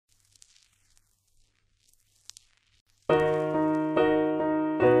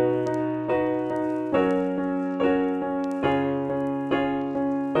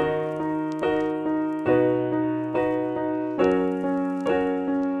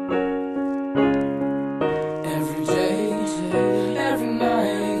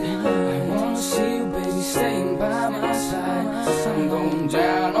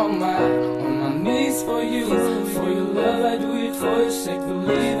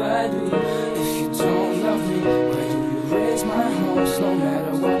I do? If you don't love me, why do you raise my hopes? No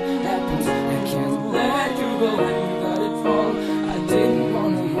matter what happens, I can't let you go. You got it wrong, I didn't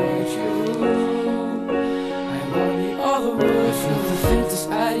wanna hurt you. I want the other words. Not the faintest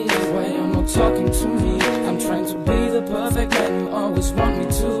idea why you're not talking to me. I'm trying to be the perfect man you always want me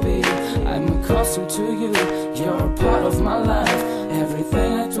to be. I'm accustomed to you, you're a part of my life.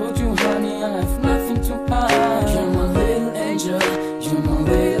 Everything I told you, honey, I have nothing to hide. You're my little angel, you're my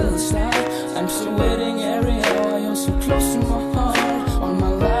little star. I'm still waiting every hour, you're so close to my heart. All my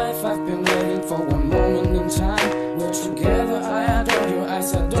life I've been waiting for one moment in time. We're together, I adore your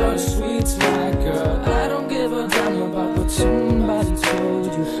eyes, adore your sweet smile, girl. I don't give a damn about what somebody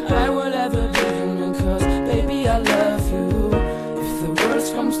told you. I will ever be human, cause baby I love you. If the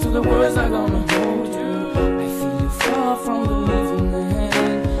worst comes to the worst, I'm gonna hold you. I feel you far from believing it.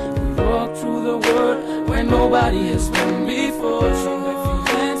 We walk through the world where nobody has been before. Shake back your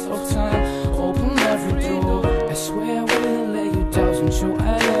hands of time, open every door. I swear I will lay you down and show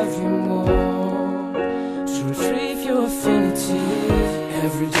I love you more. To retrieve your affinity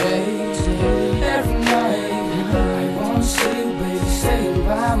every day, every night. I wanna see you, baby, staying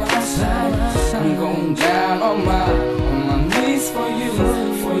by my side. I'm going down on my knees for you.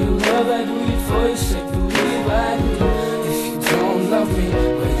 For your love I do it, for your sake believe I do. If you don't love me,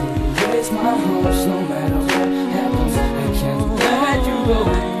 why do you raise my hopes? No matter what happens, I can't let you go.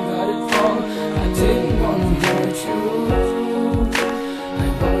 You got it wrong, I didn't wanna hurt you. I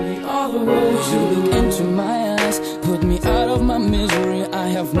want the other words. You look into my eyes, put me out of my misery. I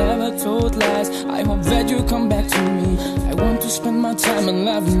have never told lies, I hope that you come back to me. I want to spend my time and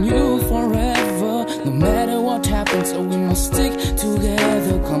loving you forever. No matter what happens, so we must stick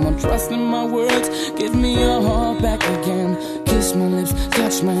together. Come on, trust in my words, give me your heart back again. Kiss my lips,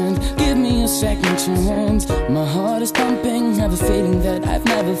 touch my hand, give me a second chance. My heart is pumping, have a feeling that I've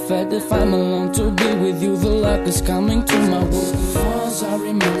never felt. If I'm alone to be with you, the luck is coming to my world. Cause I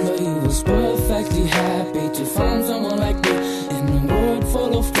remember he was perfectly happy to find someone like me in a world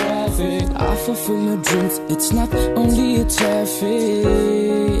full of traffic. I fulfill your dreams, it's not only a taffy.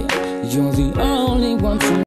 You're the only one to